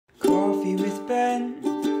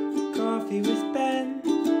Coffee with Ben.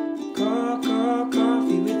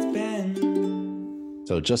 Coffee with Ben.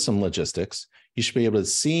 So just some logistics. You should be able to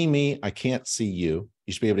see me. I can't see you.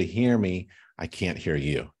 You should be able to hear me. I can't hear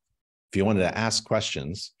you. If you wanted to ask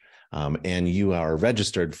questions and you are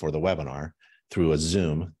registered for the webinar through a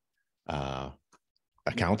Zoom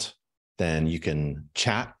account, then you can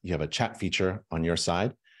chat. You have a chat feature on your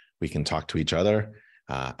side. We can talk to each other.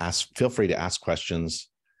 Feel free to ask questions.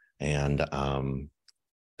 And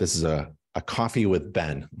this is a Coffee with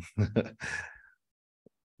Ben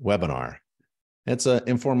webinar. It's an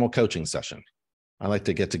informal coaching session. I like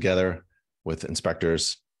to get together with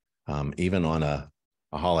inspectors, even on a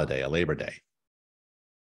holiday, a Labor Day.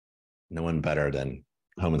 No one better than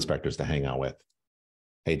home inspectors to hang out with.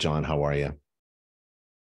 Hey, John, how are you?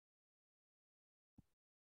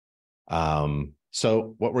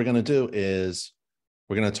 So what we're going to do is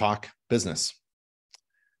we're going to talk business.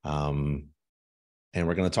 And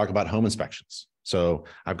we're going to talk about home inspections. So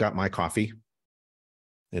I've got my coffee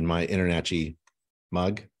in my InterNACHI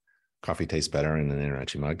mug. Coffee tastes better in an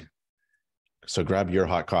InterNACHI mug. So grab your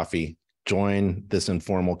hot coffee, join this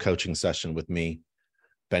informal coaching session with me,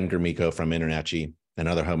 Ben Gromicko from InterNACHI, and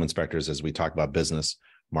other home inspectors as we talk about business,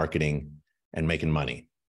 marketing, and making money.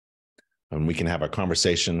 And we can have a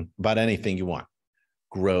conversation about anything you want: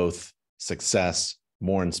 growth, success,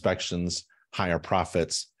 more inspections, higher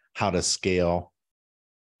profits, how to scale,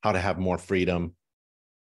 how to have more freedom.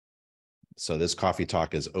 So this coffee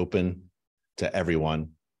talk is open to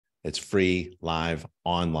everyone. It's free, live,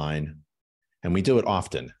 online, and we do it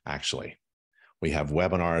often, actually. We have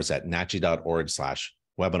webinars at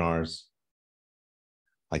nachi.org/webinars.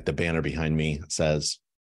 Like the banner behind me says,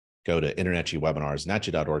 go to InterNACHI webinars,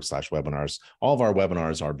 nachi.org/webinars. All of our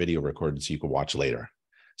webinars are video recorded so you can watch later.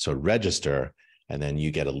 So register, and then you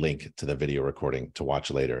get a link to the video recording to watch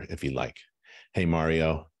later if you like. Hey,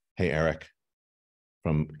 Mario. Hey, Eric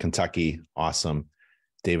from Kentucky. Awesome.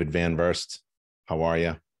 David Van Verst, how are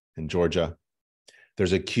you? In Georgia.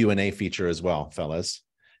 There's a Q&A feature as well, fellas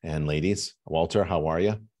and ladies. Walter, how are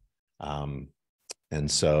you? And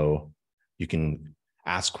so you can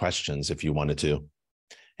ask questions if you wanted to,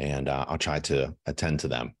 and I'll try to attend to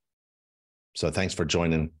them. So thanks for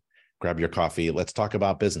joining. Grab your coffee. Let's talk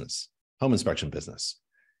about business, home inspection business.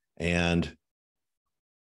 And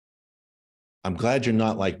I'm glad you're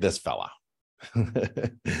not like this fella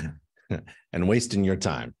and wasting your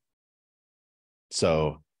time.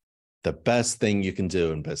 So the best thing you can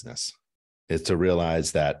do in business is to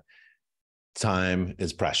realize that time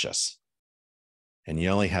is precious and you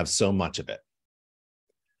only have so much of it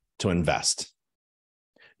to invest.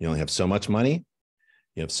 You only have so much money.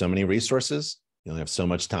 You have so many resources. You only have so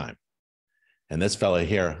much time. And this fella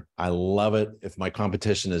here, I love it if my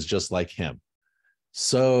competition is just like him.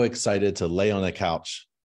 So excited to lay on the couch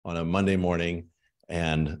on a Monday morning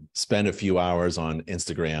and spend a few hours on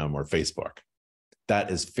Instagram or Facebook. That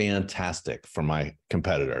is fantastic for my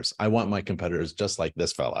competitors. I want my competitors just like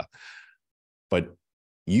this fella. But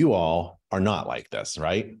you all are not like this,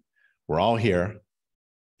 right? We're all here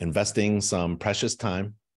investing some precious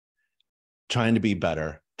time, trying to be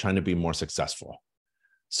better, trying to be more successful.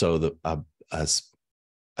 So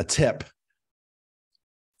a tip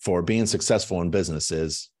for being successful in business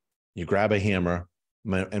is you grab a hammer,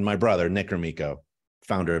 and my brother, Nick Gromicko,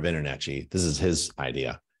 founder of InterNACHI, this is his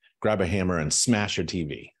idea. Grab a hammer and smash your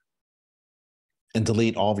TV and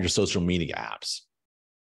delete all of your social media apps.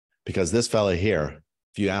 Because this fella here,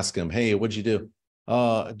 if you ask him, hey, what'd you do?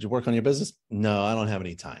 Did you work on your business? No, I don't have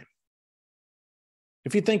any time.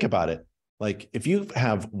 If you think about it, like if you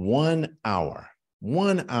have 1 hour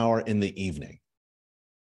in the evening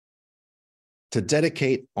to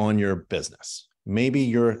dedicate on your business. Maybe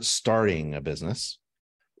you're starting a business,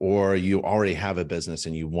 or you already have a business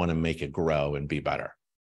and you want to make it grow and be better.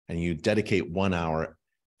 And you dedicate 1 hour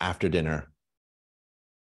after dinner,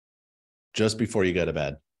 just before you go to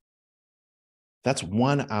bed. That's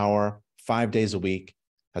 1 hour, 5 days a week.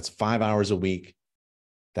 That's 5 hours a week.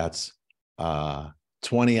 That's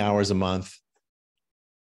 20 hours a month.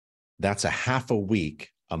 That's a half a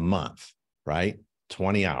week a month, right?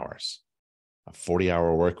 20 hours. A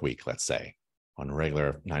 40-hour work week, let's say, on a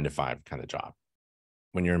regular 9-to-5 kind of job.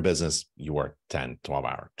 When you're in business, you work 10,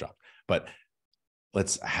 12-hour job. But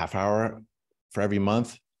let's a half hour for every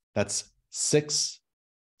month. That's 6. Is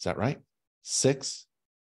that right? 6.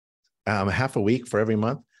 Half a week for every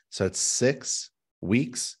month. So it's 6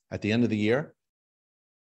 weeks at the end of the year.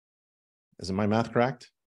 Isn't my math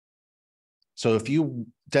correct? So if you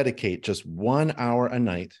dedicate just 1 hour a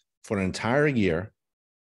night for an entire year,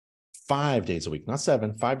 5 days a week, not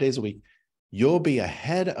 7, 5 days a week, you'll be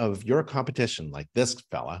ahead of your competition like this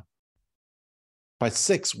fella by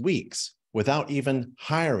 6 weeks without even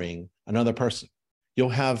hiring another person. You'll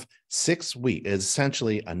have 6 weeks,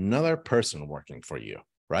 essentially another person working for you,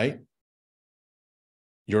 right?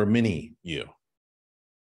 Your mini you,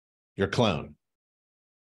 your clone,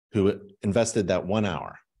 who invested that 1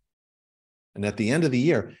 hour. And at the end of the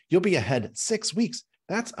year, you'll be ahead 6 weeks.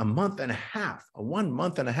 That's a month and a half, a 1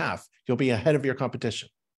 month and a half. You'll be ahead of your competition.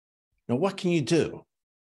 Now, what can you do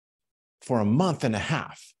for a month and a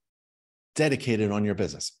half dedicated on your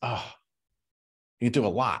business? Oh, you can do a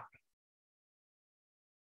lot.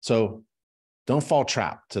 So don't fall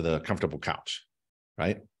trapped to the comfortable couch,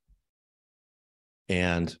 right?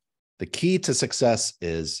 And the key to success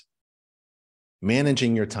is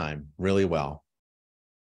managing your time really well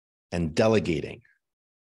and delegating.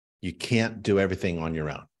 You can't do everything on your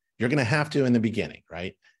own. You're going to have to in the beginning,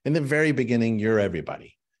 right? In the very beginning, you're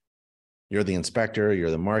everybody. You're the inspector,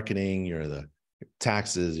 you're the marketing, you're the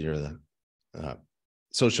taxes, you're the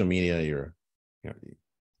social media, you're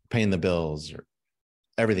paying the bills, you're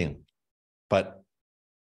everything. But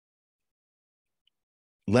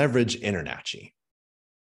leverage InterNACHI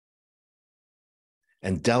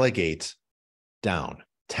and delegate down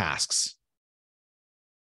tasks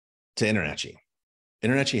to InterNACHI.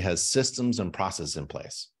 InterNACHI has systems and processes in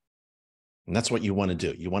place. And that's what you want to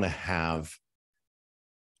do. You want to have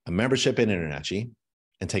a membership in InterNACHI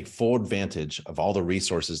and take full advantage of all the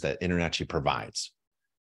resources that InterNACHI provides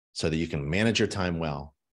so that you can manage your time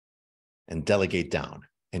well and delegate down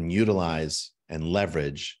and utilize and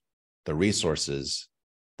leverage the resources,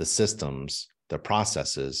 the systems, the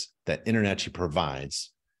processes that InterNACHI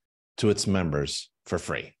provides to its members for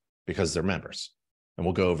free because they're members. And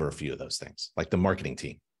we'll go over a few of those things, like the marketing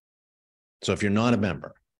team. So if you're not a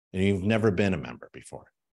member and you've never been a member before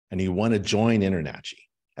and you want to join InterNACHI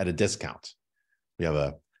at a discount, we have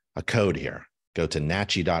a code here. Go to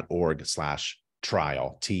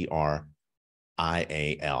nachi.org/trial, TRIAL,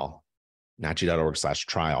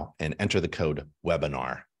 nachi.org/trial, and enter the code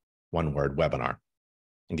webinar, one word, webinar,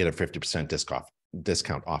 and get a 50%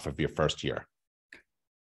 discount off of your first year.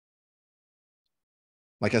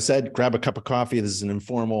 Like I said, grab a cup of coffee. This is an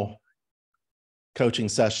informal coaching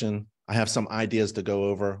session. I have some ideas to go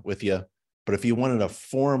over with you, but if you wanted a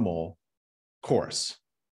formal course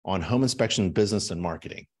on home inspection, business, and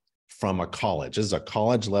marketing from a college, this is a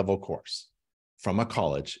college level course from a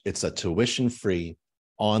college. It's a tuition-free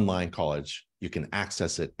online college. You can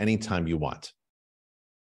access it anytime you want.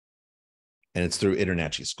 And it's through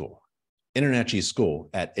InterNACHI School. InterNACHI School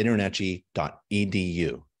at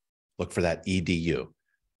internachi.edu. Look for that edu.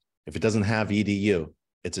 If it doesn't have edu,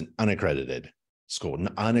 it's an unaccredited school.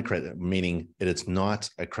 Unaccredited, meaning it's not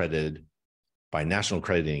accredited by National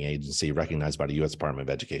Accrediting Agency recognized by the U.S. Department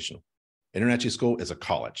of Education. InterNACHI School is a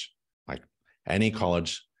college, like any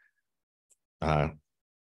college in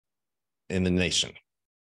the nation.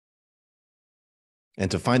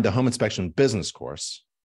 And to find the home inspection business course,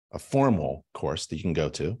 a formal course that you can go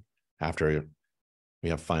to after we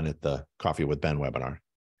have fun at the Coffee with Ben webinar,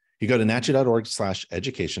 you go to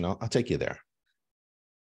nachi.org/education. I'll take you there.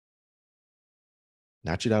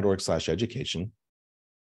 nachi.org/education.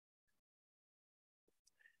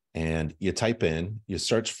 And you type in, you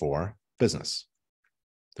search for business.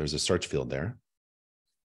 There's a search field there.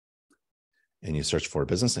 And you search for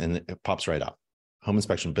business and it pops right up. Home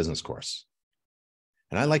inspection business course.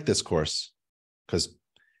 And I like this course because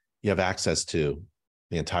you have access to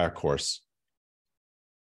the entire course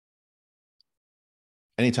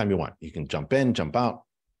anytime you want. You can jump in, jump out.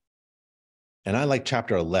 And I like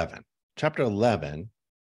chapter 11. Chapter 11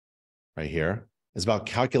 right here is about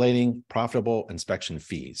calculating profitable inspection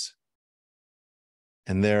fees.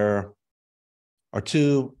 And there are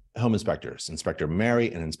two home inspectors, Inspector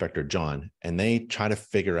Mary and Inspector John, and they try to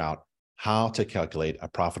figure out how to calculate a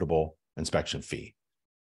profitable inspection fee.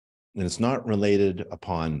 And it's not related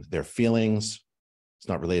upon their feelings. It's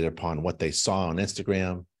not related upon what they saw on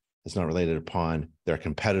Instagram. It's not related upon their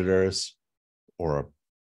competitors or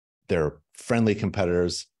their friendly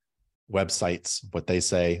competitors' websites, what they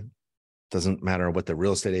say. Doesn't matter what the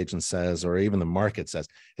real estate agent says or even the market says.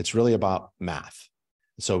 It's really about math.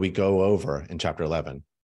 So we go over in chapter 11,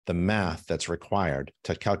 the math that's required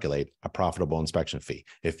to calculate a profitable inspection fee.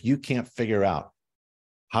 If you can't figure out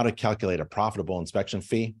how to calculate a profitable inspection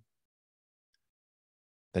fee,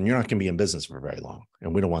 then you're not going to be in business for very long.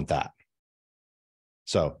 And we don't want that.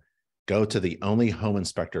 So go to the only home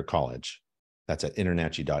inspector college. That's at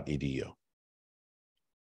internachi.edu.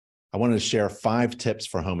 I wanted to share 5 tips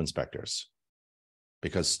for home inspectors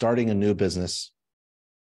because starting a new business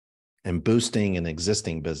and boosting an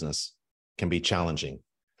existing business can be challenging,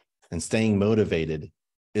 and staying motivated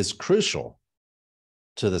is crucial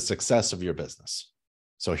to the success of your business.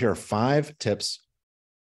 So here are 5 tips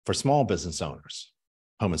for small business owners,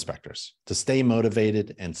 home inspectors, to stay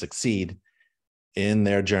motivated and succeed in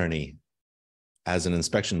their journey as an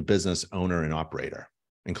inspection business owner and operator,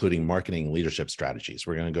 including marketing leadership strategies.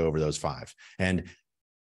 We're going to go over those 5. And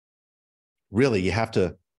really, you have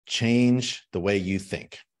to change the way you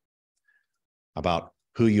think about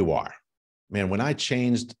who you are. Man, when I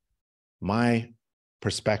changed my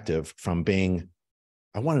perspective from being,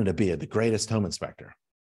 I wanted to be the greatest home inspector,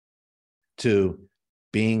 to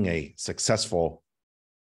being a successful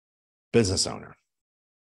business owner,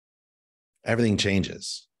 everything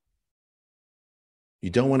changes. You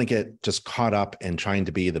don't want to get just caught up in trying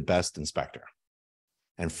to be the best inspector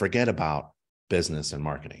and forget about business and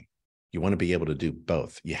marketing. You want to be able to do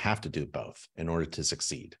both. You have to do both in order to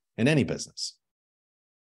succeed in any business.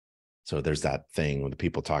 So there's that thing when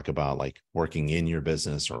people talk about like working in your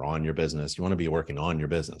business or on your business. You want to be working on your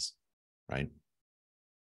business, right?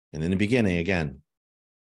 And in the beginning, again,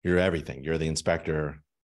 you're everything. You're the inspector,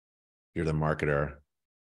 you're the marketer,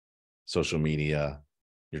 social media,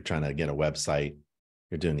 you're trying to get a website,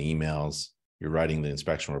 you're doing emails, you're writing the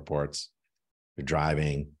inspection reports, you're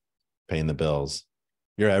driving, paying the bills,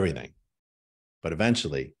 you're everything. But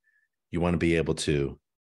eventually, you want to be able to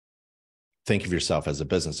think of yourself as a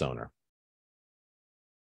business owner,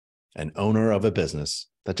 an owner of a business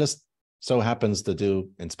that just so happens to do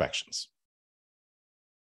inspections.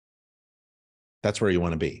 That's where you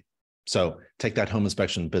want to be. So take that home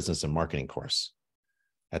inspection business and marketing course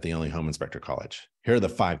at the Only Home Inspector College. Here are the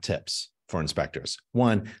 5 tips for inspectors.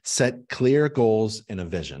 1, set clear goals and a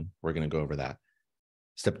vision. We're going to go over that.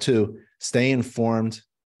 Step 2, stay informed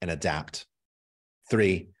and adapt.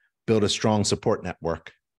 3, build a strong support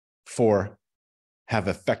network. 4, have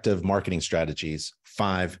effective marketing strategies.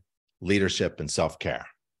 5, leadership and self-care.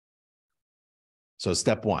 So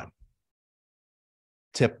step 1,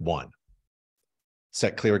 tip 1,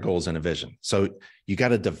 set clear goals and a vision. So you got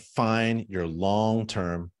to define your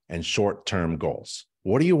long-term and short-term goals.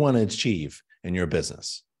 What do you want to achieve in your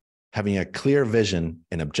business? Having a clear vision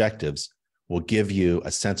and objectives will give you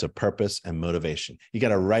a sense of purpose and motivation. You got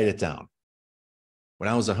to write it down. When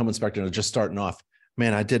I was a home inspector just starting off,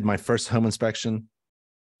 man, I did my first home inspection.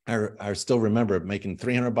 I still remember making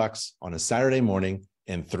 $300 on a Saturday morning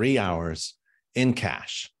in 3 hours in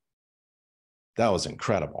cash. That was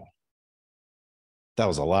incredible. That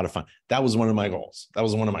was a lot of fun. That was one of my goals. That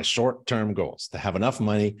was one of my short-term goals, to have enough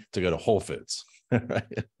money to go to Whole Foods.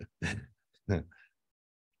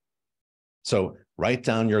 So write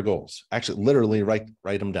down your goals. Actually, literally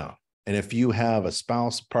write them down. And if you have a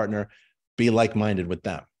spouse, partner, be like-minded with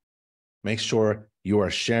them. Make sure you are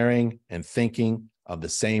sharing and thinking of the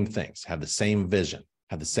same things, have the same vision,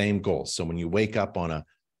 have the same goals. So when you wake up on a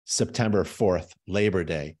September 4th, Labor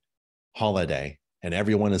Day holiday, and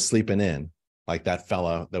everyone is sleeping in, like that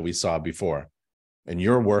fellow that we saw before, and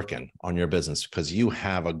you're working on your business because you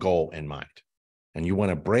have a goal in mind, and you want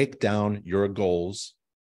to break down your goals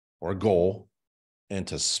or goal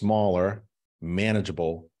into smaller,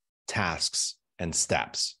 manageable tasks and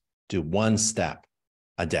steps. Do 1 step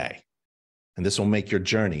a day. And this will make your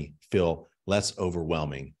journey feel less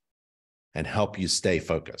overwhelming and help you stay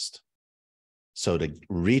focused. So to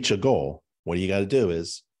reach a goal, what you got to do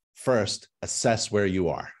is first assess where you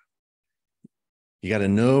are. You got to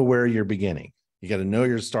know where you're beginning. You got to know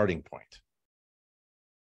your starting point.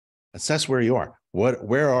 Assess where you are.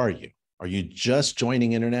 Where are you? Are you just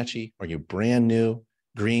joining InterNACHI? Are you brand new,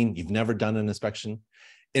 green? You've never done an inspection?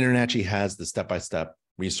 InterNACHI has the step-by-step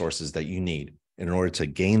resources that you need in order to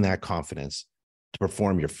gain that confidence to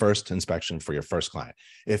perform your first inspection for your first client.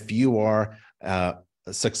 If you are a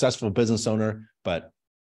successful business owner, but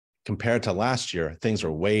compared to last year, things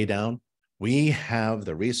are way down, we have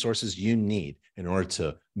the resources you need in order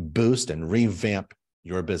to boost and revamp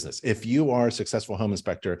your business. If you are a successful home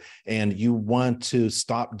inspector and you want to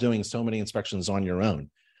stop doing so many inspections on your own,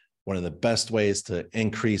 one of the best ways to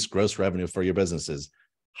increase gross revenue for your business is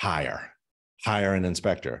hire an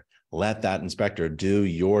inspector. Let that inspector do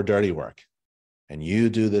your dirty work, and you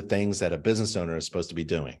do the things that a business owner is supposed to be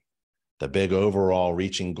doing. The big overall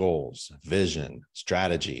reaching goals, vision,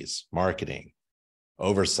 strategies, marketing,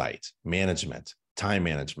 oversight, management, time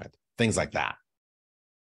management, things like that.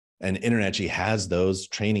 And InterNACHI has those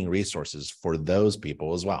training resources for those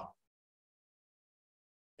people as well.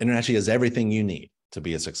 InterNACHI has everything you need to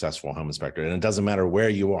be a successful home inspector. And it doesn't matter where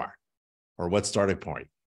you are or what starting point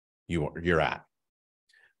you're at.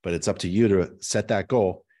 But it's up to you to set that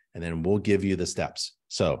goal, and then we'll give you the steps.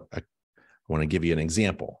 So I want to give you an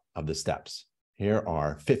example of the steps. Here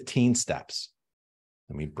are 15 steps.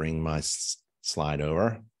 Let me bring my slide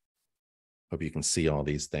over. Hope you can see all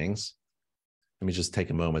these things. Let me just take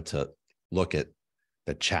a moment to look at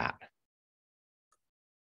the chat.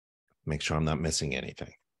 Make sure I'm not missing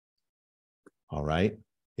anything. All right.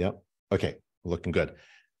 Yep. Okay. Looking good.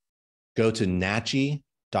 Go to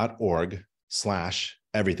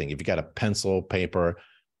nachi.org/everything. If you got a pencil, paper,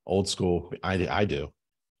 old school, I do.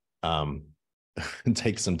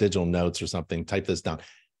 Take some digital notes or something. Type this down.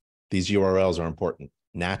 These URLs are important.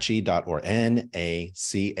 nachi.org,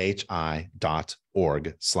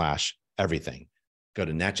 nachi.org/everything. Go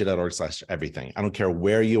to nachi.org/everything. I don't care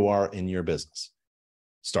where you are in your business.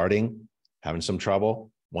 Starting, having some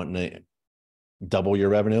trouble, wanting to double your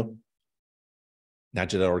revenue,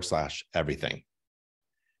 nachi.org/everything.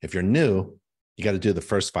 If you're new, you got to do the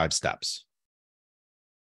first 5 steps.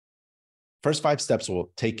 First 5 steps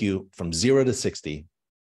will take you from 0 to 60,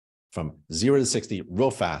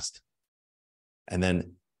 real fast. And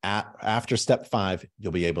then after step 5,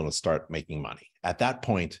 you'll be able to start making money. At that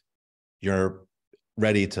point, you're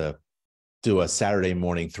ready to do a Saturday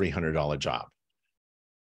morning $300 job.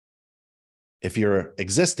 If you're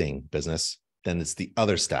existing business, then it's the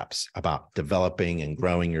other steps about developing and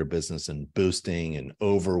growing your business and boosting and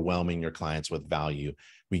overwhelming your clients with value.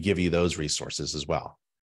 We give you those resources as well.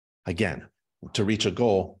 Again, to reach a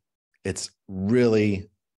goal, it's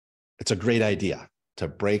a great idea to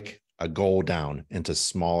break a goal down into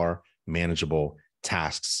smaller, manageable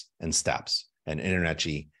tasks and steps. And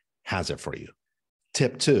InterNACHI has it for you.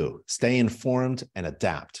 Tip 2, stay informed and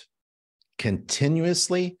adapt.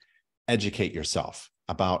 Continuously educate yourself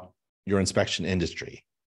about your inspection industry,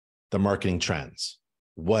 the marketing trends,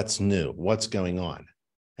 what's new, what's going on,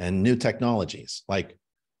 and new technologies like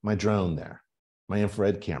my drone there, my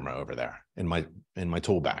infrared camera over there in my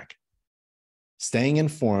tool bag. Staying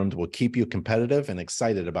informed will keep you competitive and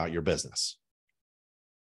excited about your business.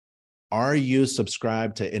 Are you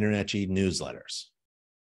subscribed to InterNACHI newsletters?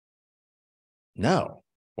 No.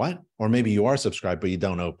 What? Or maybe you are subscribed, but you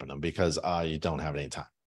don't open them because you don't have any time.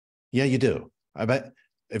 Yeah, you do. I bet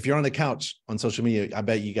if you're on the couch on social media, I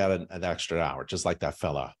bet you got an extra hour, just like that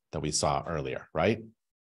fella that we saw earlier, right?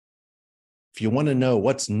 If you want to know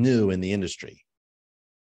what's new in the industry,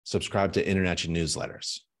 subscribe to InterNACHI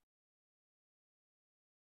newsletters.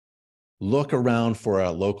 Look around for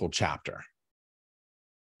a local chapter.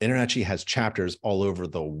 InterNACHI has chapters all over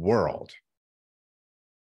the world.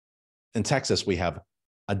 In Texas, we have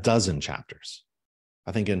a dozen chapters.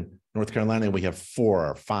 I think in North Carolina, we have 4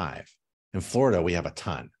 or 5. In Florida, we have a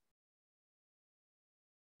ton.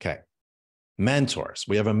 Okay. Mentors.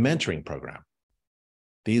 We have a mentoring program.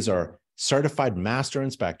 These are certified master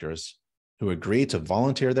inspectors who agree to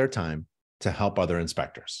volunteer their time to help other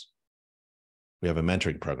inspectors. We have a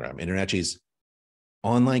mentoring program. InterNACHI's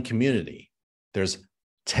online community. There's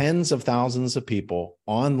tens of thousands of people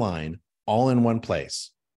online, all in one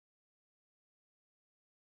place.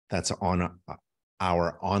 That's on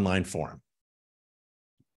our online forum,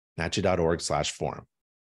 nachi.org/forum.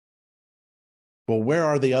 Well, where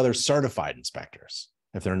are the other certified inspectors?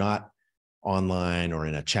 If they're not online or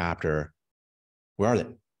in a chapter, where are they?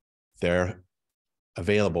 They're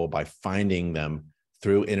available by finding them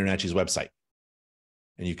through InterNACHI's website.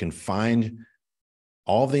 And you can find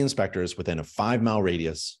all of the inspectors within a 5-mile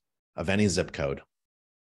radius of any zip code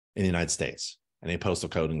in the United States, any postal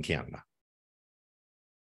code in Canada.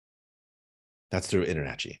 That's through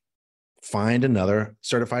InterNACHI. Find another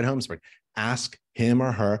certified home inspector. Ask him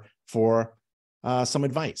or her for some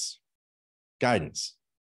advice, guidance.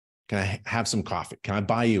 Can I have some coffee? Can I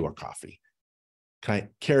buy you a coffee? Can I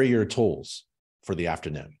carry your tools for the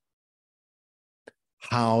afternoon?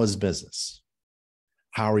 How is business?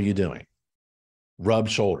 How are you doing? Rub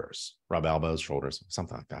shoulders, rub elbows, shoulders,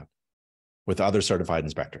 something like that, with other certified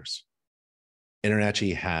inspectors.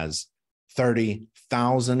 InterNACHI has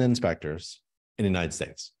 30,000 inspectors in the United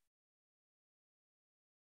States.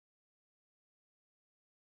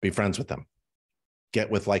 Be friends with them. Get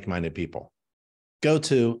with like-minded people. Go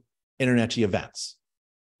to InterNACHI events.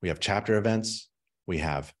 We have chapter events. We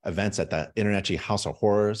have events at the InterNACHI House of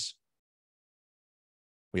Horrors.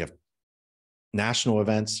 We have national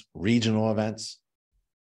events, regional events.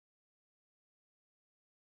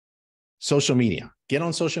 Social media. Get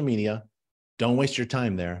on social media. Don't waste your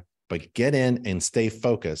time there, but get in and stay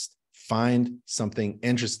focused. Find something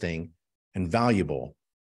interesting and valuable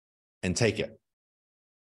and take it.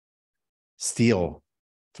 Steal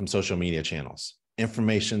from social media channels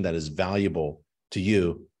information that is valuable to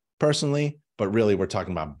you personally, but really we're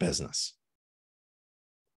talking about business.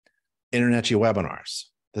 InterNACHI webinars.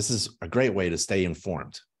 This is a great way to stay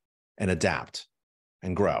informed and adapt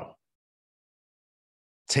and grow.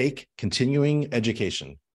 Take continuing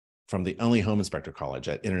education from the only home inspector college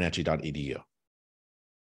at InterNACHI.edu.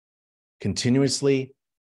 Continuously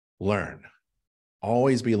learn.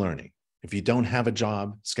 Always be learning. If you don't have a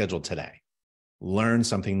job scheduled today, learn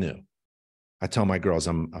something new. I tell my girls,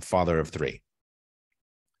 I'm a father of three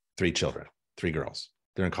children, 3 girls.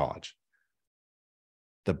 They're in college.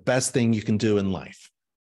 The best thing you can do in life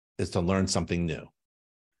is to learn something new.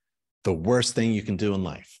 The worst thing you can do in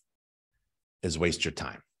life is waste your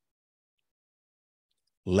time.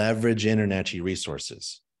 Leverage InterNACHI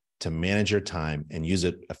resources to manage your time and use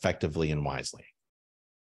it effectively and wisely.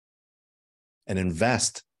 And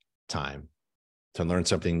invest time to learn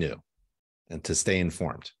something new and to stay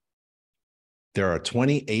informed. There are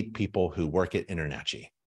 28 people who work at InterNACHI,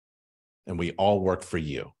 and we all work for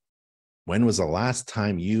you. When was the last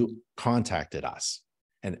time you contacted us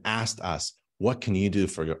and asked us, what can you do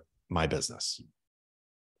for my business?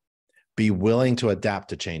 Be willing to adapt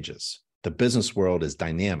to changes. The business world is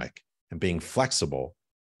dynamic, and being flexible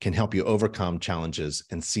can help you overcome challenges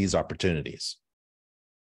and seize opportunities.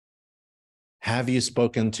 Have you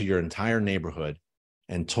spoken to your entire neighborhood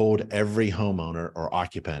and told every homeowner or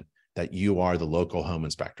occupant that you are the local home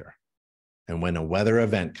inspector? And when a weather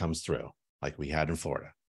event comes through, like we had in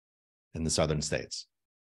Florida, in the southern states,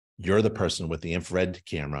 you're the person with the infrared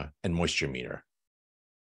camera and moisture meter.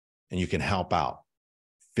 And you can help out,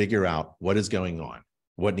 figure out what is going on,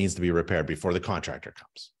 what needs to be repaired before the contractor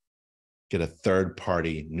comes. Get a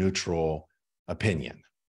third-party neutral opinion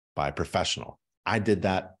by a professional. I did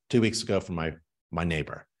that 2 weeks ago for my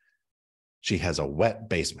neighbor. She has a wet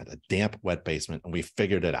basement, a damp, wet basement, and we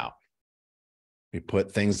figured it out. We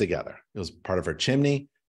put things together. It was part of her chimney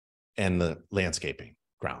and the landscaping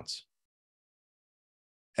grounds.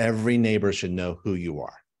 Every neighbor should know who you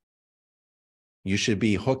are. You should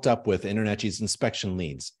be hooked up with InterNACHI's inspection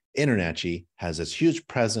leads. InterNACHI has this huge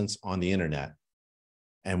presence on the internet,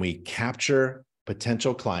 and we capture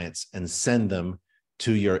potential clients and send them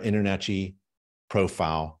to your InterNACHI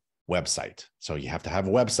profile website. So you have to have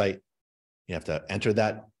a website. You have to enter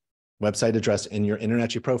that website address in your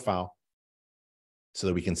InterNACHI profile so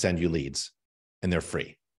that we can send you leads, and they're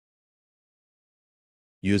free.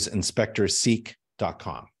 Use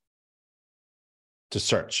inspectorseek.com to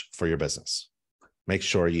search for your business. Make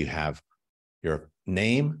sure you have your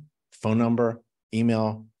name, phone number,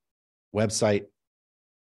 email, website.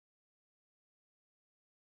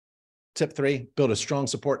 Tip 3, build a strong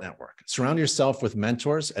support network. Surround yourself with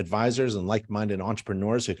mentors, advisors, and like-minded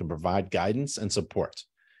entrepreneurs who can provide guidance and support.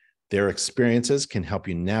 Their experiences can help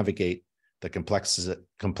you navigate the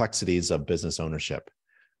complexities of business ownership.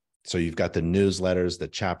 So you've got the newsletters, the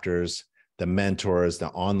chapters, the mentors, the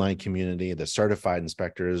online community, the certified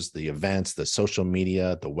inspectors, the events, the social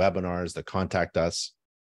media, the webinars, the contact us.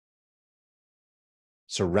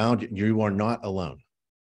 You are not alone.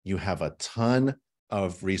 You have a ton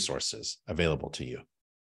of resources available to you.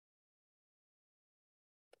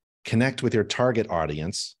 Connect with your target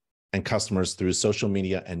audience and customers through social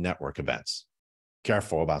media and network events.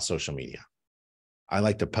 Careful about social media. I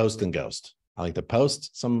like to post and ghost. I like to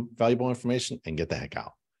post some valuable information and get the heck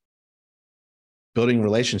out. Building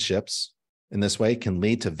relationships in this way can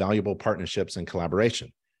lead to valuable partnerships and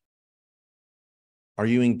collaboration. Are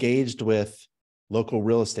you engaged with local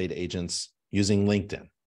real estate agents using LinkedIn?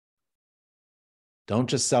 Don't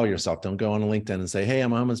just sell yourself. Don't go on LinkedIn and say, hey,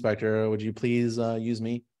 I'm a home inspector. Would you please use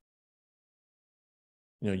me?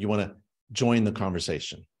 You want to join the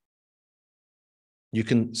conversation. You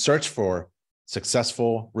can search for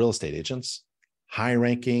successful real estate agents, high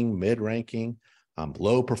ranking, mid ranking,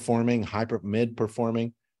 low performing, mid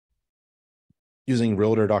performing, using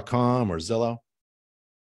realtor.com or Zillow.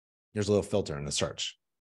 There's a little filter in the search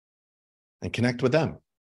and connect with them.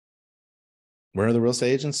 Where are the real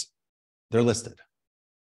estate agents? They're listed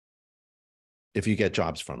if you get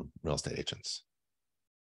jobs from real estate agents.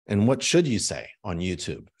 And what should you say on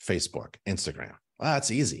YouTube, Facebook, Instagram? Well,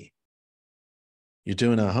 that's easy. You're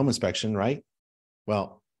doing a home inspection, right?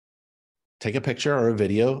 Well, take a picture or a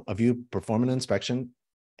video of you performing an inspection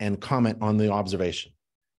and comment on the observation.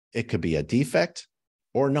 It could be a defect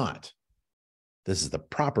or not. This is the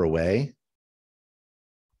proper way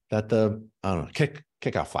that the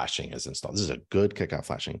kickoff flashing is installed. This is a good kickoff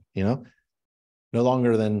flashing, no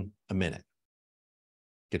longer than a minute.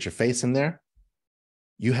 Get your face in there.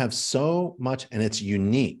 You have so much, and it's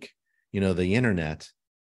unique. The internet,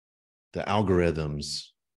 the algorithms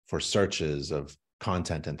for searches of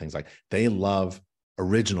content and things they love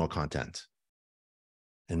original content.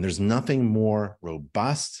 And there's nothing more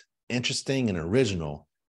robust, interesting, and original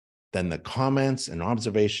than the comments and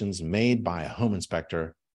observations made by a home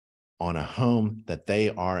inspector on a home that they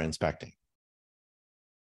are inspecting.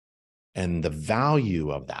 And the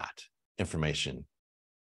value of that information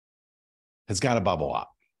has got to bubble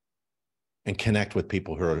up and connect with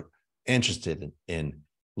people who are interested in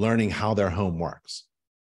learning how their home works,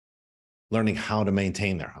 learning how to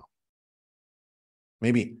maintain their home,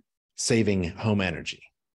 maybe saving home energy,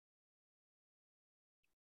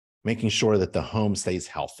 making sure that the home stays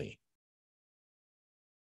healthy,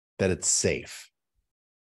 that it's safe.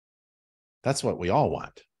 That's what we all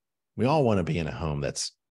want. We all want to be in a home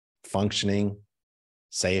that's functioning,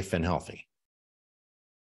 safe, and healthy.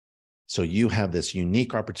 So you have this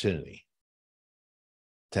unique opportunity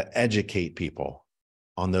to educate people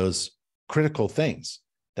on those critical things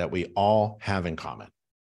that we all have in common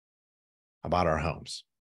about our homes.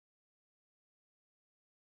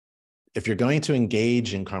 If you're going to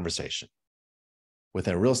engage in conversation with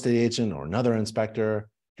a real estate agent or another inspector,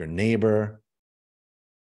 your neighbor,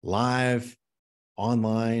 live,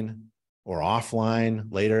 online, or offline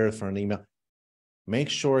later for an email, make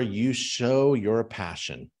sure you show your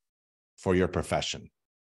passion for your profession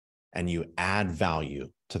and you add value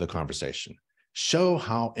to the conversation. Show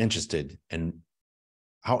how interested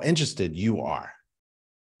you are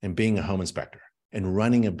in being a home inspector and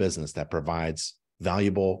running a business that provides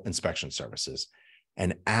valuable inspection services,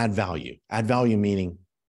 and add value. Add value meaning,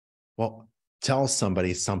 well, tell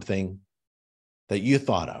somebody something that you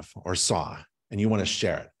thought of or saw and you want to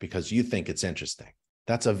share it because you think it's interesting.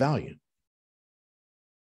 That's a value,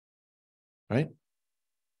 right?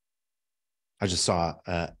 I just saw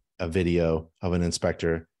a video of an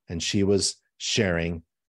inspector and she was sharing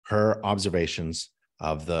her observations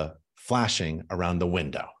of the flashing around the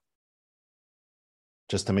window,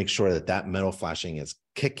 just to make sure that that metal flashing is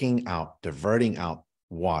kicking out, diverting out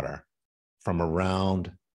water from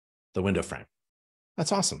around the window frame.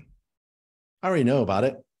 That's awesome. I already know about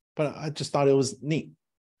it, but I just thought it was neat.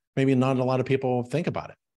 Maybe not a lot of people think about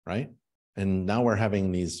it, right? And now we're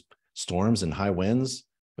having these storms and high winds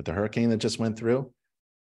with the hurricane that just went through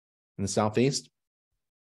in the Southeast.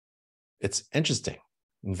 It's interesting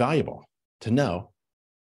and valuable to know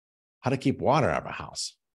how to keep water out of a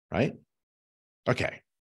house, right? Okay,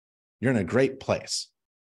 you're in a great place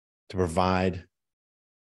to provide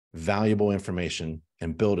valuable information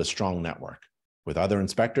and build a strong network with other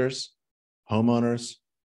inspectors, homeowners,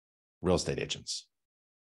 real estate agents.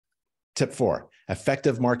 Tip 4,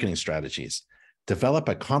 effective marketing strategies. Develop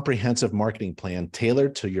a comprehensive marketing plan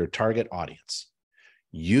tailored to your target audience.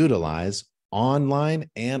 Utilize online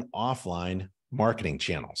and offline marketing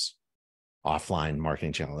channels. Offline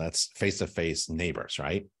marketing channel, that's face-to-face neighbors,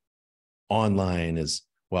 right? Online is,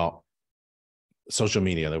 well, social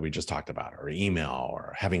media that we just talked about, or email,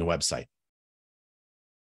 or having a website.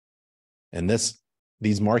 And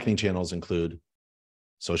these marketing channels include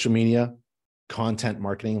social media, content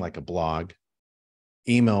marketing like a blog,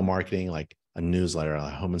 email marketing like a newsletter, a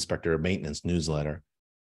home inspector maintenance newsletter,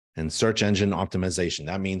 and search engine optimization.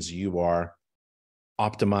 That means you are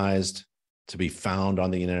optimized to be found on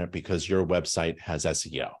the internet because your website has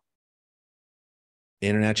SEO.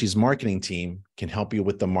 InterNACHI's marketing team can help you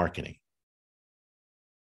with the marketing.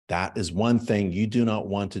 That is one thing you do not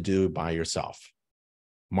want to do by yourself,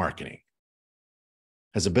 marketing.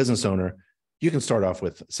 As a business owner, you can start off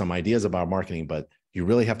with some ideas about marketing, but you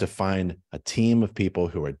really have to find a team of people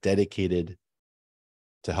who are dedicated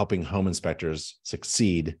to helping home inspectors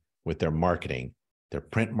succeed with their marketing, their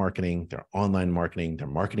print marketing, their online marketing, their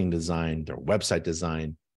marketing design, their website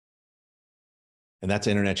design. And that's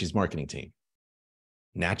InterNACHI's marketing team.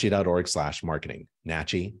 NACHI.org/marketing,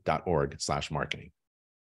 NACHI.org/marketing.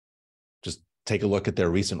 Just take a look at their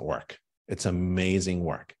recent work. It's amazing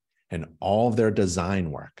work. And all of their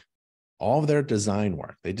design work,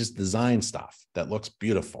 they just design stuff that looks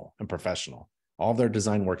beautiful and professional. All of their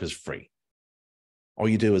design work is free. All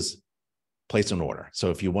you do is place an order.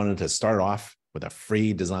 So if you wanted to start off with a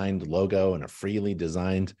free designed logo and a freely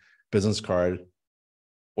designed business card,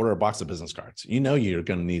 order a box of business cards. You know you're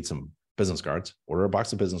going to need some business cards. Order a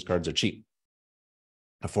box of business cards. Are cheap,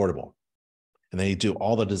 affordable. And then you do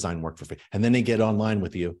all the design work for free. And then they get online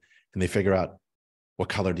with you and they figure out, what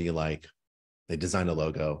color do you like? They design a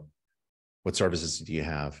logo. What services do you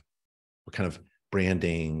have? What kind of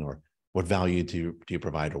branding or what value do you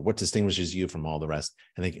provide? Or what distinguishes you from all the rest?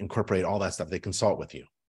 And they incorporate all that stuff. They consult with you.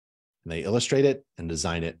 And they illustrate it and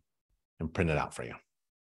design it and print it out for you.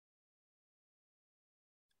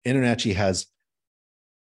 InterNACHI has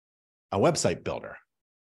a website builder.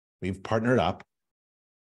 We've partnered up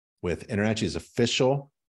with InterNACHI's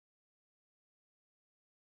official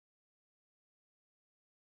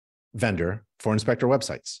vendor for inspector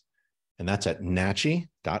websites. And that's at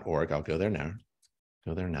NACHI.org. I'll go there now.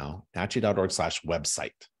 Go there now.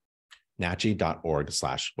 NACHI.org/website.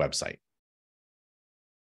 NACHI.org/website.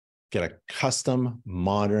 Get a custom,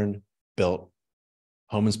 modern, built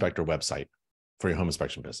home inspector website for your home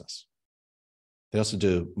inspection business. They also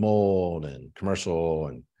do mold and commercial,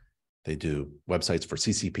 and they do websites for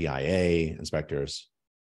CCPIA inspectors,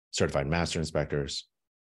 certified master inspectors.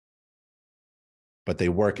 But they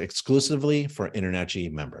work exclusively for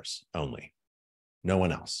InterNACHI members only, no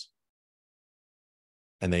one else.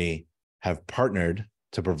 And they have partnered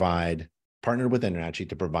with InterNACHI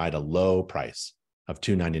to provide a low price of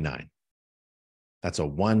 $299. That's a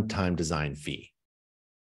one-time design fee.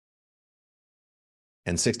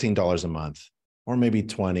 And $16 a month, or maybe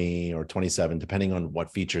 $20 or $27, depending on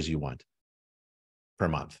what features you want per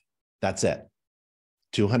month. That's it.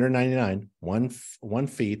 $299, one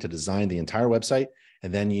fee to design the entire website,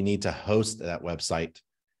 and then you need to host that website,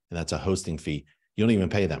 and that's a hosting fee. You don't even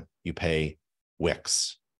pay them. You pay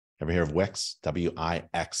Wix. Ever hear of Wix?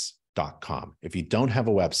 Wix.com. If you don't have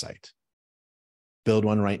a website, build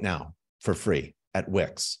one right now for free at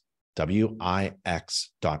Wix, Wix.com.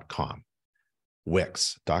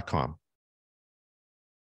 Wix.com.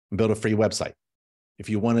 And build a free website. If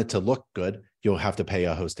you want it to look good, you'll have to pay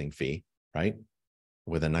a hosting fee, right?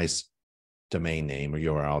 With a nice domain name or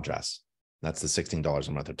URL address. That's the $16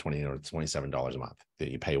 a month or $20 or $27 a month that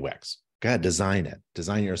you pay Wix. Go ahead, design it.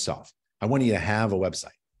 Design it yourself. I want you to have a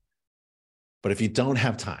website. But if you don't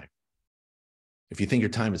have time, if you think your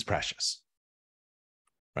time is precious,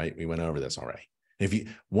 right? We went over this already. If you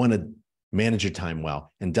want to manage your time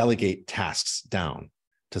well and delegate tasks down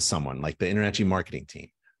to someone like the InterNACHI marketing team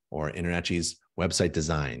or InterNACHI's website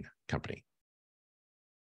design company,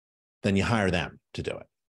 then you hire them to do it.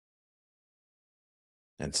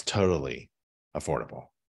 And it's totally affordable.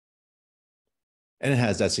 And it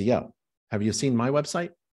has SEO. Have you seen my website?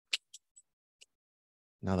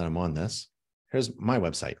 Now that I'm on this, here's my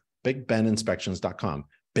website, BigBenInspections.com,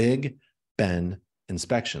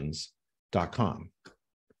 BigBenInspections.com.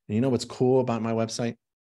 And you know what's cool about my website?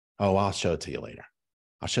 Oh, I'll show it to you later.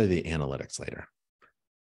 I'll show you the analytics later.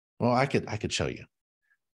 Well, I could show you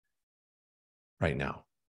right now.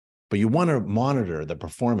 But you want to monitor the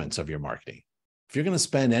performance of your marketing. If you're going to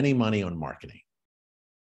spend any money on marketing,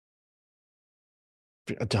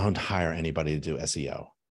 don't hire anybody to do SEO.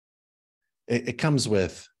 It comes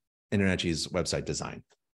with InterNACHI's website design.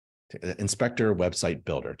 Inspector Website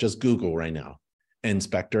Builder. Just Google right now.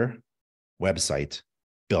 Inspector Website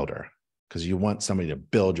Builder. Because you want somebody to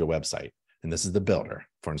build your website. And this is the builder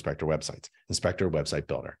for Inspector Websites. Inspector Website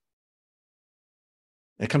Builder.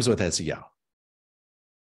 It comes with SEO.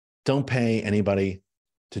 Don't pay anybody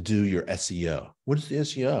to do your SEO. What is the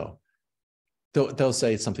SEO? They'll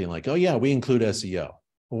say something like, oh yeah, we include SEO.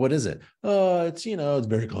 Well, what is it? Oh, it's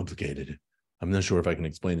very complicated. I'm not sure if I can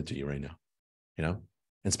explain it to you right now.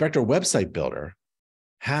 Inspector Website Builder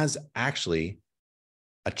has actually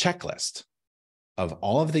a checklist of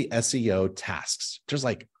all of the SEO tasks. There's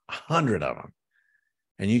like 100 of them.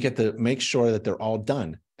 And you get to make sure that they're all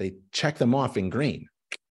done. They check them off in green.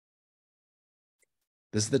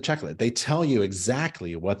 This is the checklist. They tell you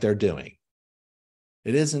exactly what they're doing.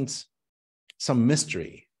 It isn't some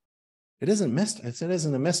mystery. It isn't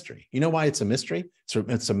a mystery. You know why it's a mystery?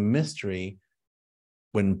 It's a mystery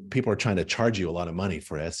when people are trying to charge you a lot of money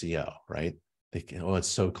for SEO, right? It's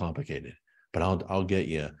so complicated, but I'll get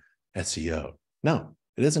you SEO. No,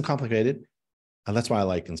 it isn't complicated. And that's why I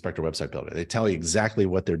like Inspector Website Builder. They tell you exactly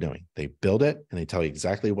what they're doing. They build it and they tell you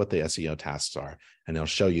exactly what the SEO tasks are, and they'll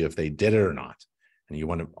show you if they did it or not. And you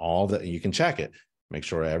want you can check it, make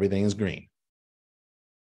sure everything is green.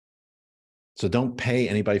 So don't pay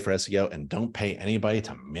anybody for SEO, and don't pay anybody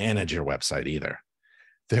to manage your website either.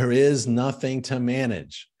 There is nothing to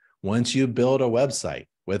manage. Once you build a website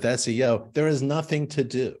with SEO, there is nothing to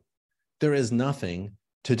do. There is nothing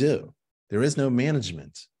to do. There is no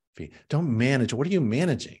management fee. Don't manage. What are you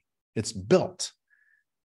managing? It's built.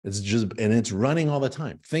 And it's running all the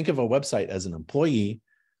time. Think of a website as an employee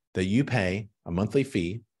that you pay a monthly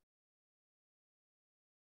fee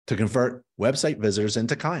to convert website visitors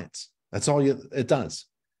into clients. That's all it does.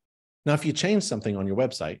 Now, if you change something on your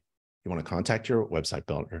website, you want to contact your website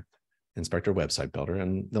builder, Inspector Website Builder,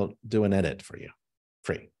 and they'll do an edit for you,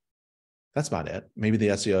 free. That's about it. Maybe the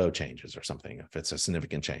SEO changes or something, if it's a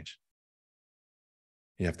significant change.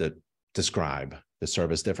 You have to describe the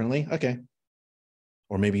service differently. Okay.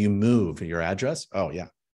 Or maybe you move your address. Oh, yeah.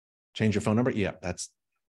 Change your phone number. Yeah, that's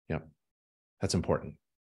important.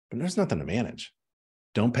 But there's nothing to manage.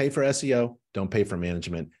 Don't pay for SEO. Don't pay for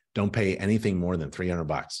management. Don't pay anything more than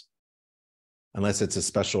 $300, unless it's a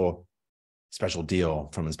special special deal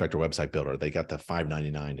from Inspector Website Builder. They got the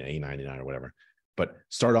 $5.99 and $8.99 or whatever, but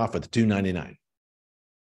start off with $2.99.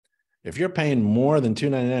 If you're paying more than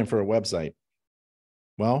 $2.99 for a website,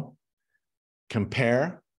 well,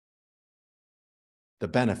 compare the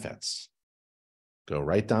benefits. Go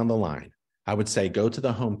right down the line. I would say go to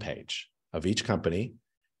the homepage of each company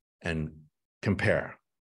and compare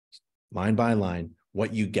line by line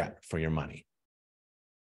what you get for your money.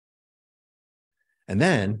 And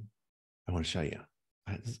then I want to show you.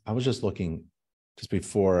 I was just looking just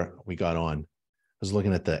before we got on. I was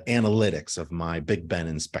looking at the analytics of my Big Ben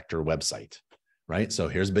Inspector website, right? So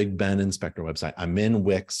here's Big Ben Inspector website. I'm in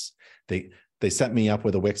Wix. They set me up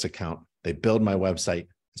with a Wix account. They build my website.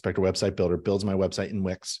 Inspector Website Builder builds my website in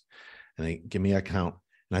Wix, and they give me an account.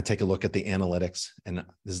 And I take a look at the analytics. And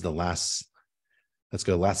this is the last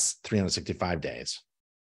 365 days,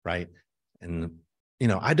 right? And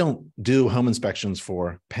I don't do home inspections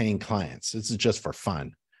for paying clients. This is just for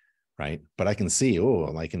fun, right? But I can see,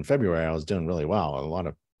 like in February, I was doing really well, a lot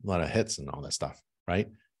of hits and all that stuff, right?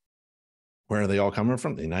 Where are they all coming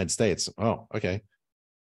from? The United States. Oh, okay.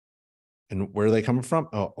 And where are they coming from?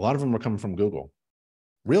 Oh, a lot of them are coming from Google.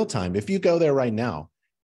 Real time. If you go there right now,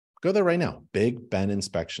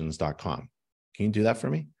 bigbeninspections.com. Can you do that for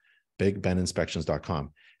me?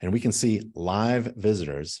 bigbeninspections.com. And we can see live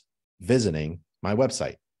visitors visiting my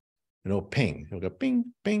website. And it'll ping. It'll go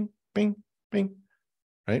ping, ping, ping, ping,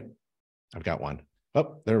 right? I've got one.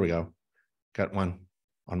 Oh, there we go. Got one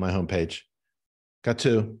on my homepage. Got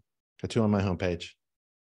two on my homepage.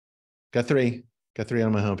 Got three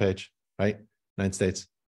on my homepage, right? United States.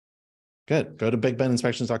 Good. Go to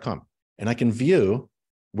bigbeninspections.com and I can view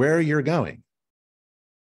where you're going.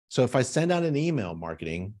 So if I send out an email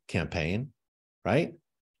marketing campaign, right,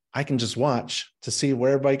 I can just watch to see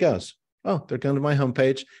where everybody goes. Oh, they're going to my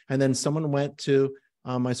homepage. And then someone went to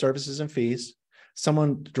my services and fees.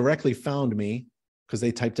 Someone directly found me because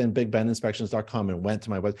they typed in bigbeninspections.com and went to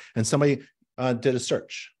my website. And somebody did a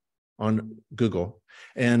search on Google.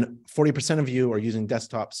 And 40% of you are using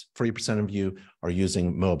desktops. 40% of you are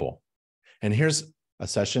using mobile. And here's a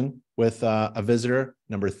session with a visitor,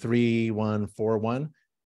 number 3141.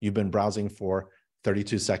 You've been browsing for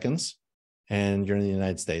 32 seconds. And you're in the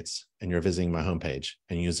United States and you're visiting my homepage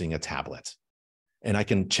and using a tablet. And I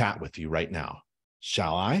can chat with you right now.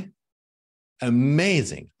 Shall I?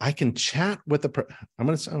 Amazing. I can chat with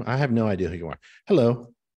I have no idea who you are. Hello.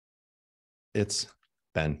 It's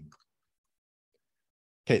Ben.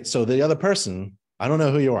 Okay, so the other person, I don't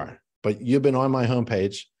know who you are, but you've been on my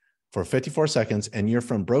homepage for 54 seconds and you're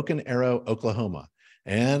from Broken Arrow, Oklahoma.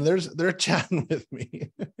 And they're chatting with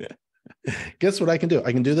me. Guess what I can do?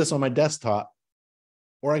 I can do this on my desktop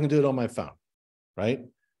or I can do it on my phone, right?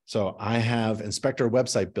 So I have Inspector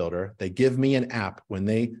Website Builder. They give me an app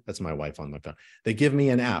that's my wife on my phone. They give me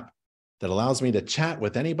an app that allows me to chat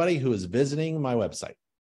with anybody who is visiting my website,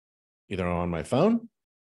 either on my phone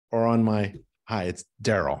or on hi, it's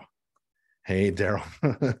Daryl. Hey, Daryl.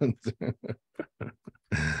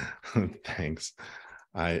 Thanks.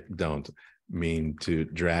 I don't mean to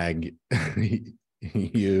drag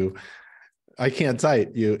you. I can't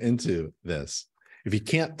type you into this. If you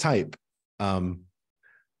can't type on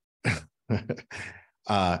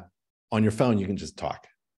your phone, you can just talk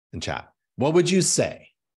and chat. What would you say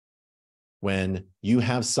when you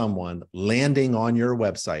have someone landing on your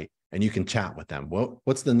website and you can chat with them?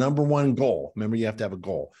 What's the number one goal? Remember, you have to have a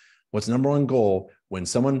goal. What's the number one goal when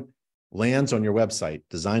someone lands on your website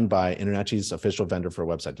designed by InterNACHI's official vendor for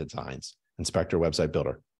website designs, Inspector Website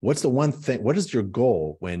Builder? What's the one thing? What is your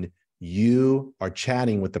goal when you are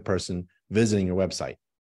chatting with the person visiting your website?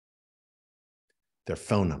 Their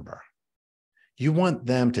phone number. You want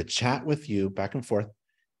them to chat with you back and forth.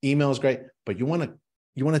 Email is great, but you want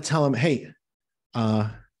to tell them, hey,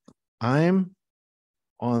 I'm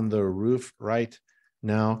on the roof right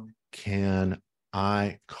now. Can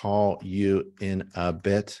I call you in a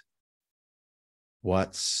bit?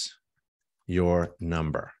 What's your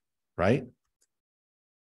number? Right?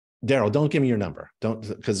 Daryl, don't give me your number. Don't,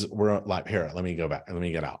 because we're live here. Let me go back. Let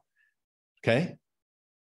me get out. Okay.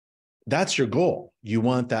 That's your goal. You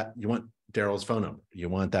want Daryl's phone number. You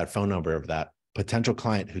want that phone number of that potential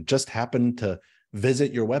client who just happened to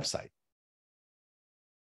visit your website.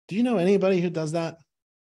 Do you know anybody who does that?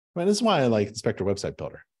 Right. This is why I like Inspector Website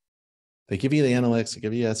Builder. They give you the analytics, they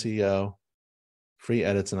give you SEO, free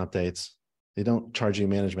edits and updates. They don't charge you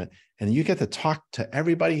management. And you get to talk to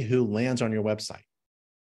everybody who lands on your website.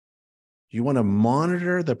 You want to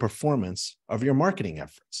monitor the performance of your marketing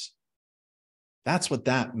efforts. That's what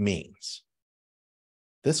that means.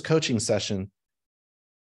 This coaching session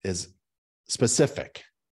is specific.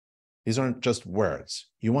 These aren't just words.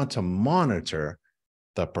 You want to monitor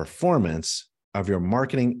the performance of your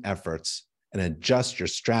marketing efforts and adjust your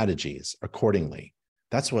strategies accordingly.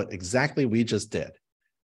 That's what exactly we just did.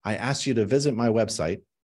 I asked you to visit my website,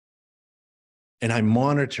 and I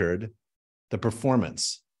monitored the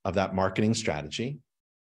performance of that marketing strategy,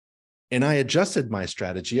 and I adjusted my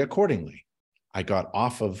strategy accordingly. I got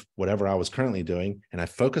off of whatever I was currently doing, and I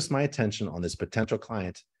focused my attention on this potential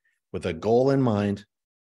client with a goal in mind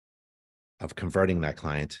of converting that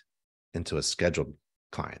client into a scheduled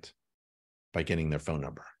client by getting their phone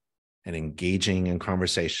number and engaging in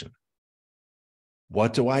conversation.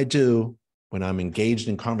 What do I do when I'm engaged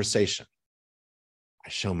in conversation? I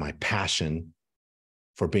show my passion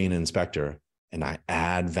for being an inspector, and I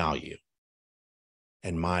add value.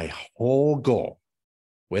 And my whole goal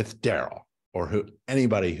with Daryl, or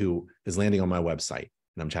anybody who is landing on my website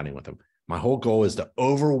and I'm chatting with them, my whole goal is to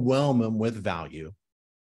overwhelm them with value,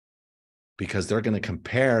 because they're going to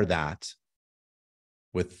compare that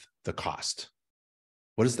with the cost.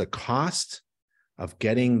 What is the cost of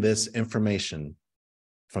getting this information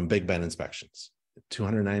from Big Ben Inspections?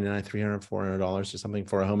 $299, $300, $400 or something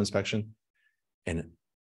for a home inspection. And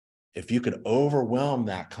if you could overwhelm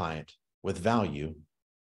that client with value,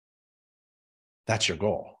 that's your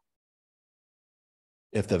goal.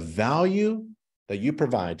 If the value that you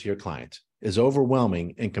provide to your client is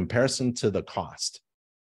overwhelming in comparison to the cost,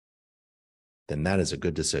 then that is a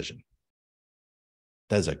good decision.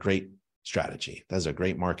 That is a great strategy. That is a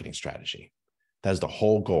great marketing strategy. That is the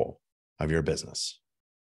whole goal of your business.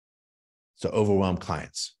 So overwhelm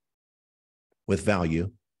clients with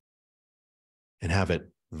value and have it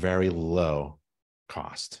very low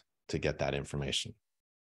cost to get that information.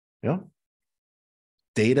 You know?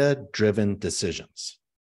 Data-driven decisions.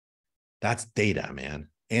 That's data, man.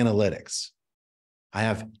 Analytics. I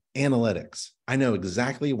have analytics. I know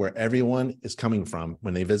exactly where everyone is coming from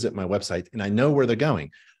when they visit my website, and I know where they're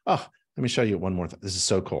going. Oh, let me show you one more thing. This is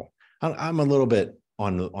so cool. I'm a little bit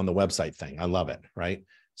on the website thing. I love it, right?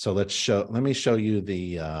 So let me show you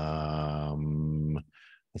the,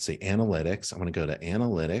 let's see, analytics. I'm going to go to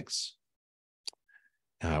analytics.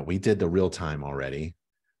 We did the real time already.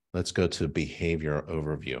 Let's go to behavior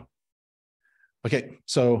overview. Okay,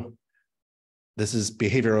 so this is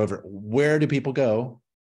behavior over. Where do people go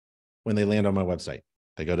when they land on my website?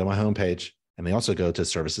 They go to my homepage, and they also go to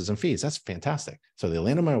services and fees. That's fantastic. So they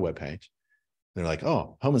land on my webpage. They're like,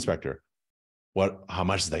 oh, home inspector. How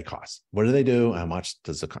much do they cost? What do they do? How much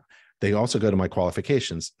does it cost? They also go to my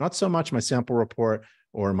qualifications, not so much my sample report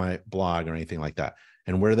or my blog or anything like that.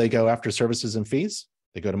 And where do they go after services and fees?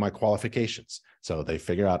 They go to my qualifications. So they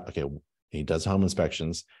figure out, okay, he does home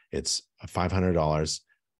inspections. It's $500.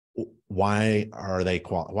 Why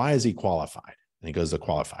is he qualified? And he goes to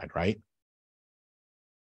qualified, right?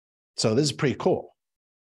 So this is pretty cool.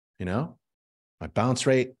 You know, my bounce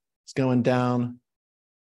rate is going down.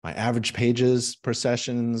 My average pages per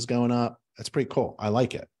session is going up. That's pretty cool. I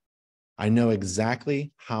like it. I know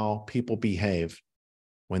exactly how people behave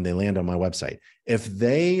when they land on my website. If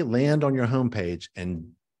they land on your homepage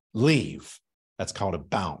and leave, that's called a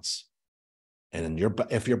bounce. And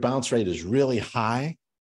if your bounce rate is really high,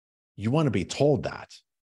 you want to be told that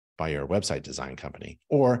by your website design company,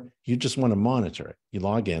 or you just want to monitor it. You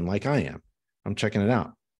log in like I am. I'm checking it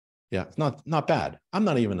out. Yeah, it's not bad. I'm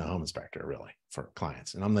not even a home inspector really for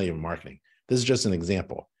clients, and I'm not even marketing. This is just an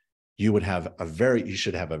example. You should have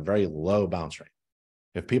a very low bounce rate.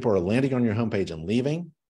 If people are landing on your homepage and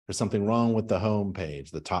leaving, there's something wrong with the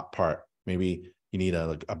homepage, the top part. Maybe you need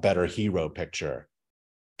a better hero picture.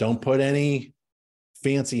 Don't put any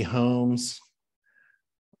fancy homes,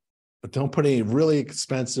 but don't put any really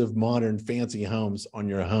expensive, modern, fancy homes on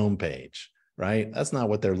your homepage, right? That's not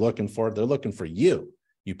what they're looking for. They're looking for you.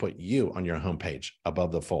 You put you on your homepage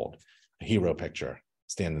above the fold, a hero picture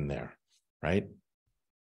standing there, right?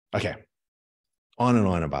 Okay, on and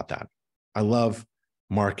on about that. I love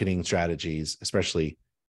marketing strategies, especially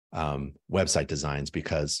website designs,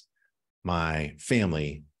 because my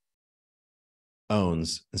family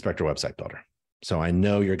owns Inspector Website Builder. So I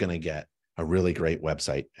know you're going to get a really great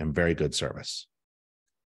website and very good service.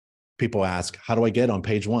 People ask, how do I get on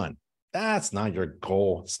page one? That's not your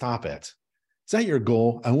goal. Stop it. Is that your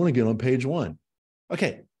goal? I want to get on page one.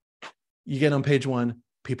 Okay. You get on page one,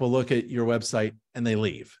 people look at your website and they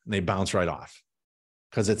leave and they bounce right off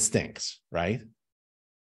because it stinks, right?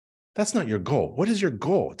 That's not your goal. What is your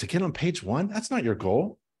goal? To get on page one? That's not your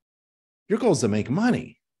goal. Your goal is to make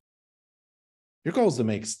money. Your goal is to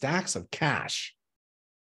make stacks of cash.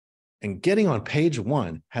 And getting on page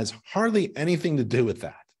one has hardly anything to do with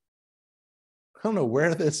that. I don't know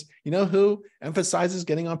where this, you know who emphasizes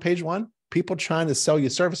getting on page one? People trying to sell you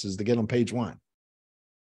services to get on page one.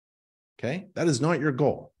 Okay. That is not your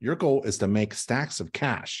goal. Your goal is to make stacks of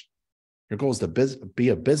cash. Your goal is to be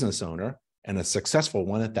a business owner and a successful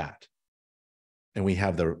one at that. And we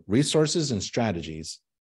have the resources and strategies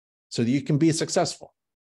so that you can be successful.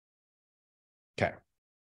 Okay.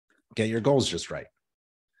 Get your goals just right.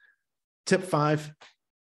 Tip 5,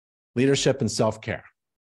 leadership and self-care.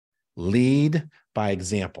 Lead by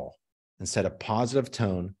example and set a positive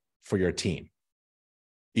tone for your team,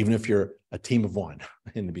 even if you're a team of one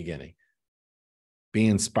in the beginning. Be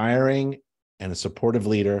inspiring and a supportive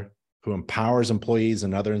leader who empowers employees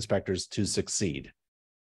and other inspectors to succeed.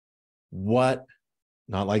 What?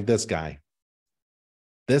 Not like this guy.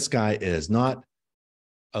 This guy is not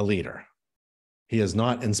a leader. He is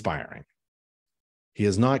not inspiring. He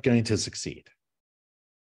is not going to succeed.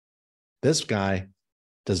 This guy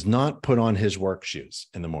does not put on his work shoes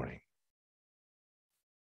in the morning.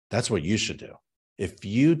 That's what you should do. If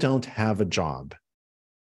you don't have a job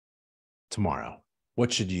tomorrow,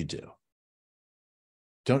 what should you do?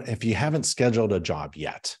 If you haven't scheduled a job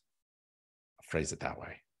yet, I'll phrase it that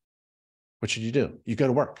way. What should you do? You go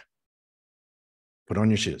to work. Put on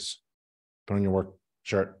your shoes. Put on your work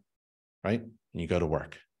shirt, right? And you go to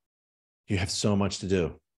work. You have so much to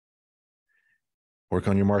do. Work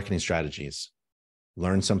on your marketing strategies.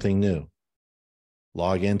 Learn something new.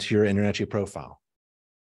 Log into your InterNACHI profile.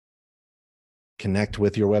 Connect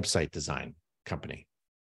with your website design company.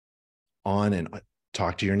 On and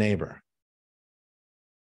talk to your neighbor.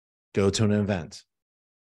 Go to an event.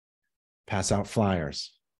 Pass out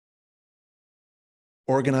flyers.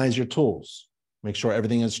 Organize your tools. Make sure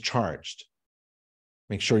everything is charged.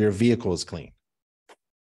 Make sure your vehicle is clean.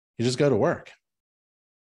 You just go to work.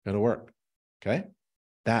 Go to work. Okay?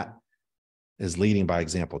 That is leading by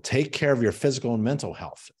example. Take care of your physical and mental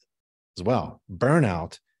health as well.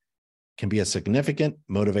 Burnout can be a significant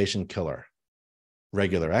motivation killer.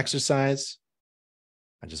 Regular exercise.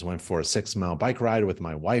 I just went for a 6-mile bike ride with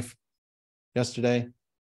my wife yesterday.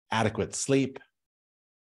 Adequate sleep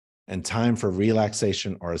and time for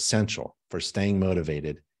relaxation are essential for staying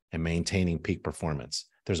motivated and maintaining peak performance.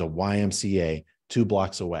 There's a YMCA 2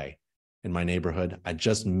 blocks away in my neighborhood. I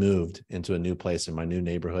just moved into a new place in my new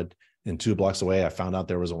neighborhood, and 2 blocks away, I found out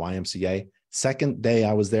there was a YMCA. Second day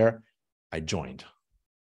I was there, I joined.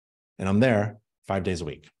 And I'm there 5 days a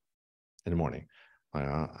week in the morning.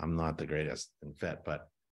 I'm not the greatest in fit, but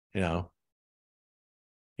you know,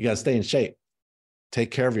 you got to stay in shape.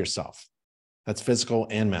 Take care of yourself. That's physical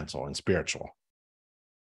and mental and spiritual.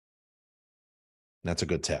 And that's a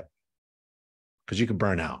good tip because you can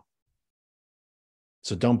burn out.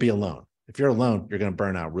 So don't be alone. If you're alone, you're going to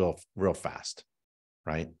burn out real fast,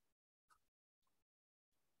 right?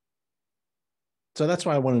 So that's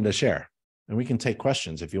why I wanted to share. And we can take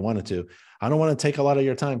questions if you wanted to. I don't want to take a lot of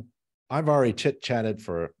your time. I've already chit-chatted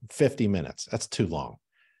for 50 minutes. That's too long.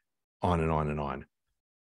 On and on and on.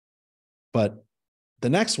 But the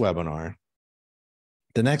next webinar,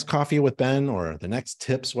 the next Coffee with Ben or the next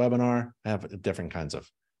tips webinar, I have different kinds of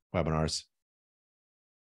webinars.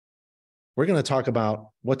 We're going to talk about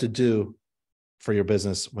what to do for your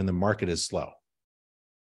business when the market is slow.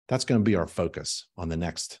 That's going to be our focus on the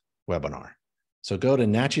next webinar. So go to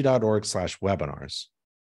nachi.org/webinars.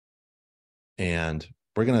 And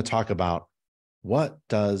we're going to talk about what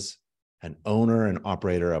does an owner and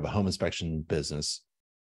operator of a home inspection business,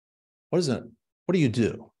 what do you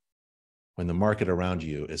do when the market around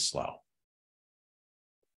you is slow?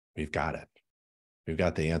 We've got it. We've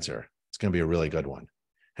got the answer. It's going to be a really good one.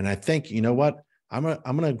 And I think, you know what? I'm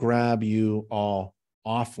going to grab you all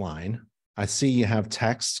offline. I see you have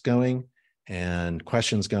texts going and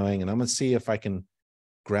questions going, and I'm going to see if I can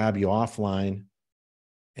grab you offline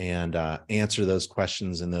and answer those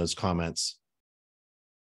questions and those comments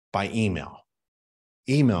by email.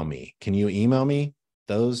 Email me. Can you email me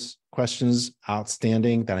those questions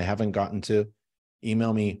outstanding that I haven't gotten to?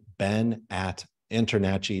 Email me,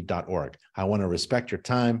 ben@internachi.org. I want to respect your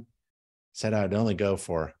time. Said I'd only go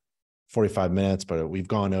for 45 minutes, but we've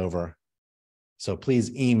gone over. So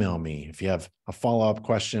please email me if you have a follow-up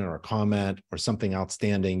question or a comment or something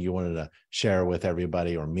outstanding you wanted to share with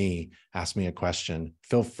everybody or me, ask me a question.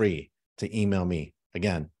 Feel free to email me.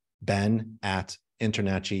 Again,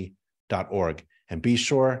 ben@internachi.org. And be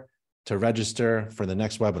sure to register for the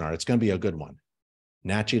next webinar. It's going to be a good one.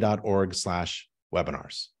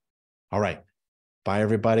 nachi.org/webinars. All right. Bye,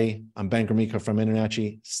 everybody. I'm Ben Gromicko from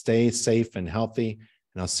InterNACHI. Stay safe and healthy,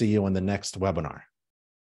 and I'll see you on the next webinar.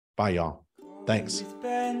 Bye, y'all. Thanks.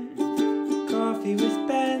 Coffee with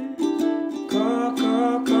Ben.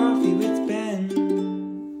 Coffee with Ben.